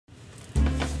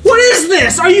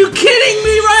this? Are you kidding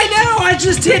me right now? I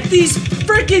just hit these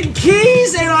freaking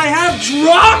keys and I have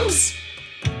drums?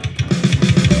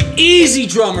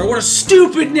 EZdrummer, what a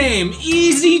stupid name.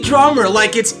 EZdrummer,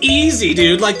 like it's easy,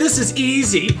 dude. Like this is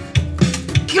easy.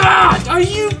 God, are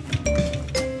you...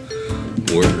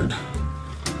 Word.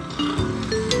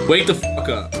 Wake the fuck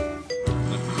up.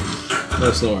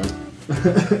 No snoring.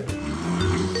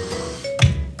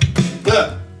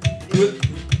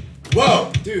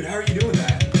 Whoa, dude, how are you doing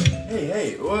that?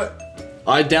 Hey, what?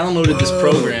 I downloaded this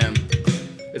program.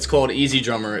 It's called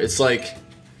EZdrummer. It's like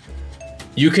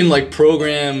you can like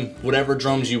program whatever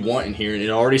drums you want in here, and it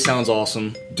already sounds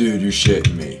awesome. Dude, you're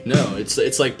shitting me. No,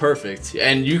 it's like perfect,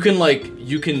 and you can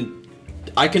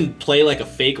I can play like a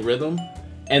fake rhythm,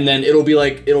 and then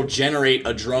it'll generate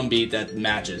a drum beat that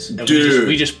matches. And Dude,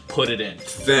 we just put it in.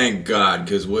 Thank God,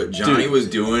 because what Johnny was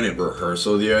doing at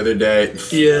rehearsal the other day,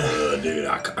 dude,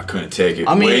 I couldn't take it.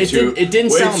 I mean, it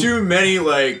didn't sound... Way too many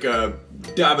like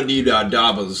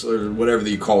dabba-dee-da-dabbas or whatever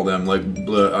you call them, like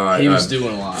he was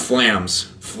doing a lot.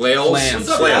 Flams, flails. Flams. What's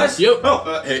up, guys? Yep.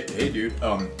 Oh, hey, dude.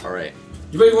 All right.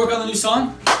 You ready to work on the new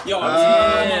song? Yo, I was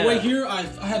on my way here. I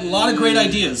had a lot of great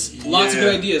ideas. Lots of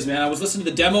good ideas, man. I was listening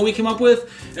to the demo we came up with,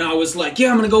 and I was like,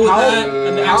 yeah, I'm gonna go with that.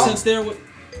 And the accents there. Let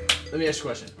me ask you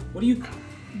a question. What do you...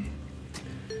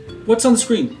 What's on the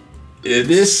screen?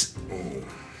 This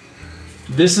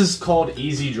is called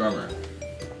EZdrummer.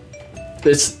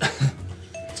 It's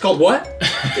called what?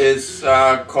 It's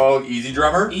called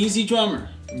EZdrummer. EZdrummer.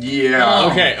 Yeah.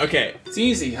 Oh. Okay. It's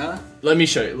easy, huh? Let me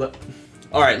show you.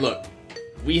 All right, look.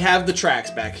 We have the tracks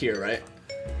back here, right?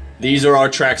 These are our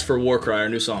tracks for Warcry, our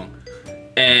new song.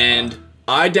 And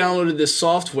I downloaded this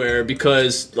software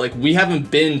because, like, we haven't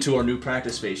been to our new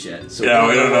practice space yet. So yeah,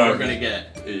 we don't know what we're gonna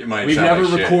get. We've never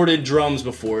recorded drums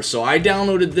before, so I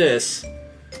downloaded this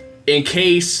in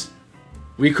case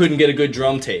we couldn't get a good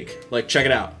drum take. Like, check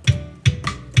it out.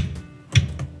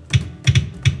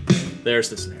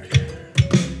 There's the snare.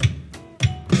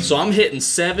 So I'm hitting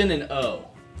 7 and 0.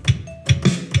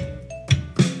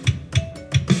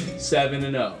 7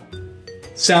 and 0.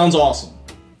 Sounds awesome.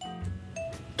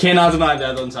 Cannot deny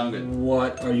that doesn't sound good.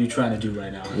 What are you trying to do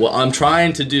right now? What I'm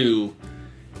trying to do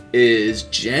is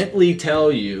gently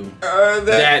tell you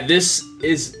that this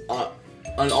is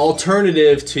an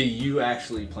alternative to you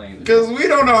actually playing the Because we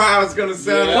don't know how it's gonna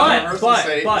sound.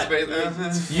 But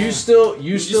you still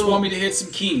just want me to hit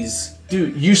some keys.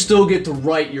 Dude, you still get to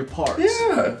write your parts.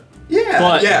 Yeah.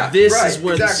 But this is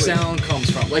where the sound comes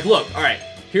from. Like, look, all right.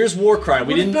 Here's Warcry.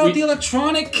 What about the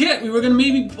electronic kit? We were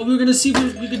gonna see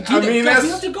if we could do that. We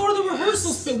have to go to the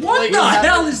rehearsal space. What the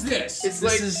hell is this? It's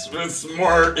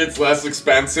it's less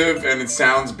expensive and it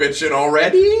sounds bitchin'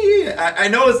 already. I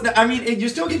know it's not, I mean, you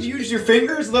still get to use your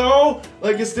fingers though.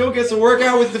 Like, you still get to work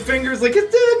out with the fingers. Like,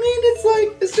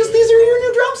 it's just these are your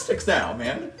new drumsticks now,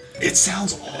 man. It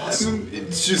sounds awesome.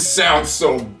 It just sounds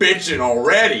so bitchin'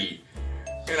 already.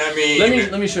 And I mean,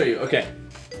 let me show you. Okay.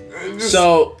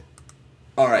 So,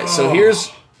 all right. So here's.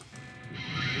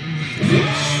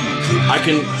 I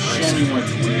can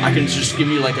just give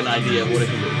you like an idea of what it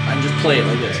can do. I can just play it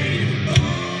like this.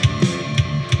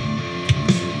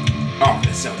 Oh,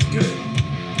 that sounds good.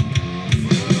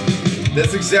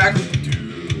 That's exactly,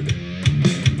 dude.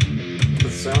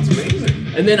 That sounds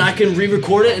amazing. And then I can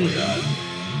re-record it and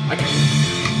I can.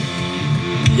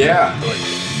 Yeah.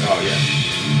 Oh yeah.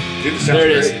 Dude, this sounds there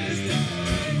it great. is.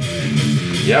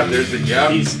 Yep, there's the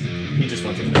He just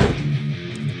went to the middle.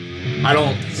 I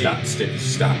don't stop. Stop.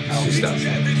 Stop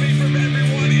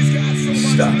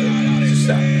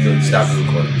the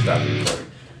recording. Stop the recording.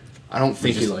 I don't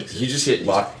think he likes it. You just hit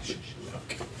lock.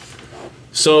 Okay.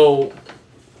 So,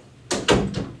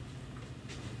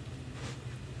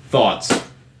 thoughts.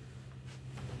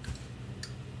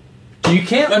 You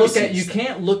can't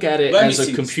look at it as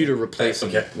a computer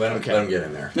replacement. Okay, let him get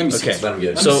in there. Let me see. Let him get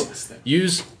in. So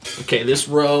use this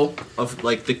row of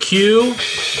like the Q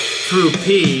through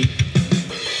P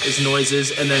is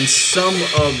noises, and then some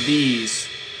of these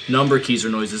number keys are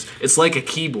noises. It's like a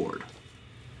keyboard,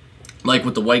 like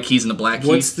with the white keys and the black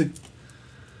keys.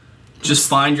 Just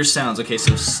find your sounds. Okay,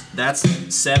 so that's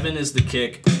 7 is the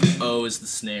kick, O is the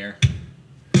snare.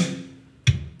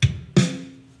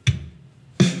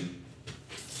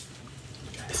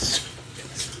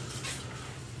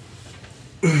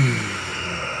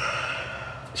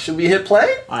 Should we hit play?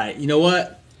 Alright, you know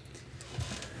what?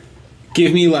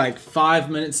 Give me like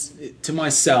 5 minutes to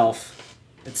myself.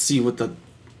 Let's see what the...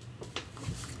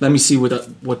 Let me see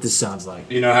what this sounds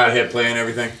like. You know how to hit play and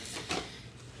everything?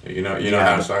 You know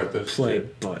how to start this? Play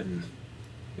button.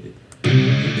 Do you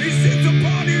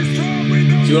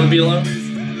want to be alone?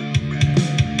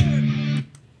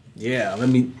 Yeah, let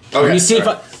me Okay, see if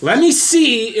alright. let me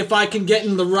see if I can get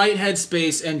in the right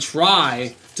headspace and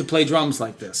try to play drums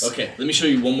like this. Okay, let me show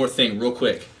you one more thing real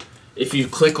quick. If you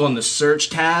click on the search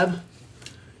tab,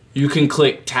 you can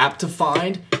click tap to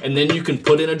find, and then you can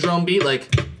put in a drum beat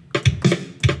like,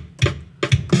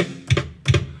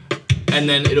 and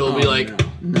then it'll be like,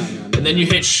 No. and then you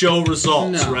hit show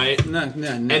results, right? No.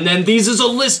 And then these is a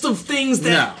list of things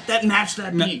that that match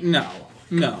that beat. No.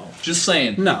 Just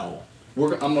saying. No.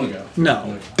 I'm gonna go.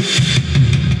 No.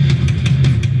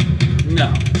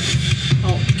 No.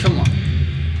 Oh, come on.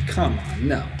 Come on,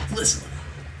 no. Listen.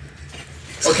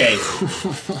 Okay.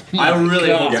 I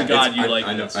really hope to God you like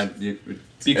this.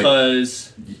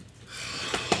 Because...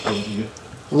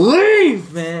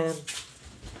 Leave, man.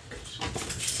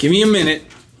 Give me a minute.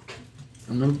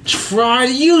 I'm gonna try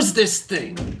to use this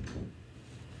thing.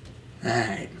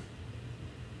 Alright.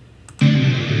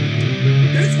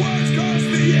 His words cross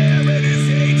the air and his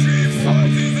hatred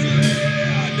flows in the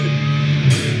land.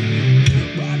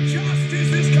 But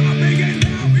justice is coming and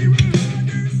now we will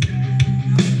understand.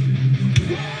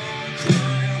 One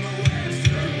cry on the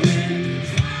western wind,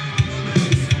 fire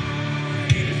on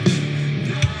the outside.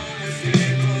 No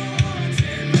escape for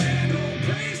haunted land, no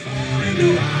place for him to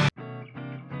hide.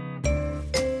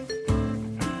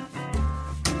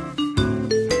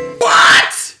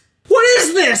 What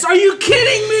is this? Are you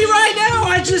kidding me right now?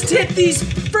 I just hit these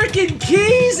freaking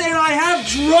keys and I have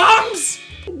drums?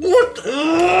 What?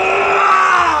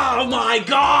 Oh my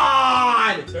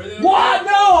god! What?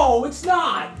 No, it's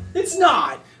not. It's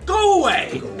not. Go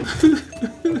away.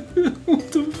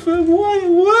 What the fuck?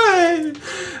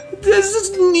 What? This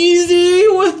isn't easy.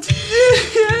 What?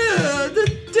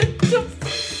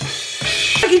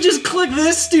 I can just click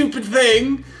this stupid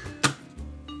thing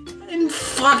and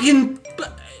fucking.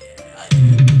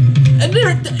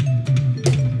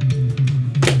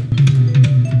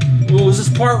 What was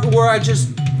this part where I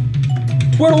just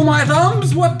twiddle my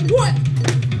thumbs? What?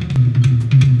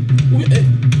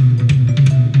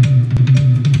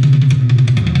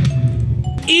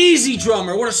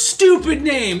 EZdrummer, what a stupid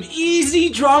name.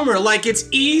 EZdrummer, like it's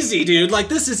easy, dude. Like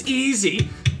this is easy.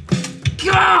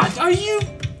 God, are you...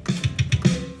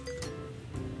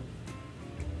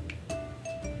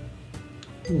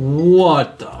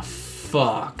 What the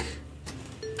fuck?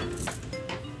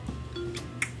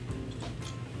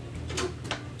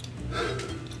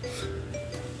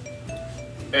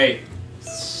 Hey.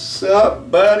 Sup,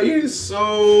 buddy?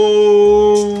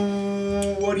 So,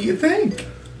 what do you think?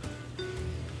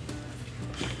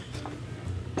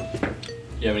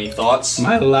 You have any thoughts?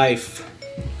 My life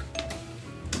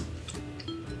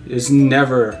is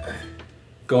never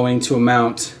going to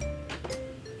amount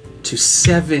to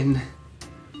 7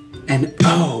 and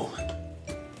 0.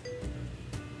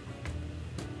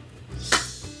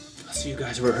 I'll see you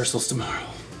guys at rehearsals tomorrow.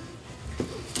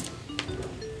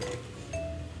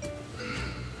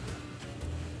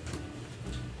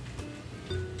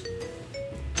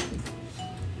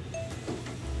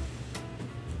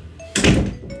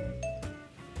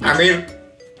 I mean,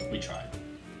 We tried.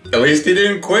 at least he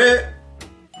didn't quit.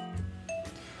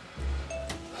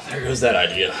 There goes that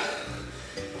idea.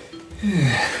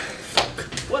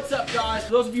 What's up, guys?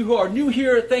 For those of you who are new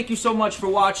here, thank you so much for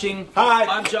watching. Hi.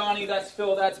 I'm Johnny, that's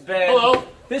Phil, that's Ben. Hello.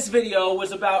 This video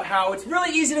was about how it's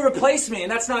really easy to replace me,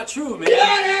 and that's not true, man.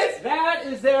 That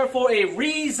is there for a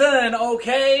reason,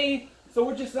 okay? So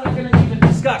we're just not gonna even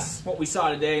discuss what we saw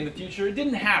today in the future. It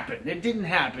didn't happen. It didn't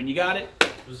happen. You got it?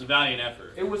 It was a valiant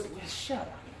effort. It was. Shut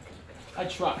up. I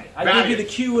tried. I gave you the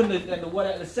Q and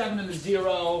the 7 and the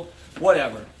 0,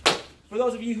 whatever. For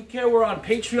those of you who care, we're on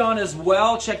Patreon as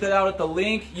well. Check that out at the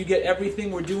link. You get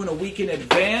everything we're doing a week in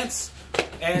advance.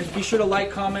 And be sure to like,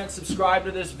 comment, subscribe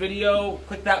to this video.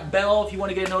 Click that bell if you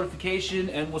want to get a notification.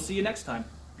 And we'll see you next time.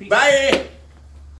 Peace. Bye.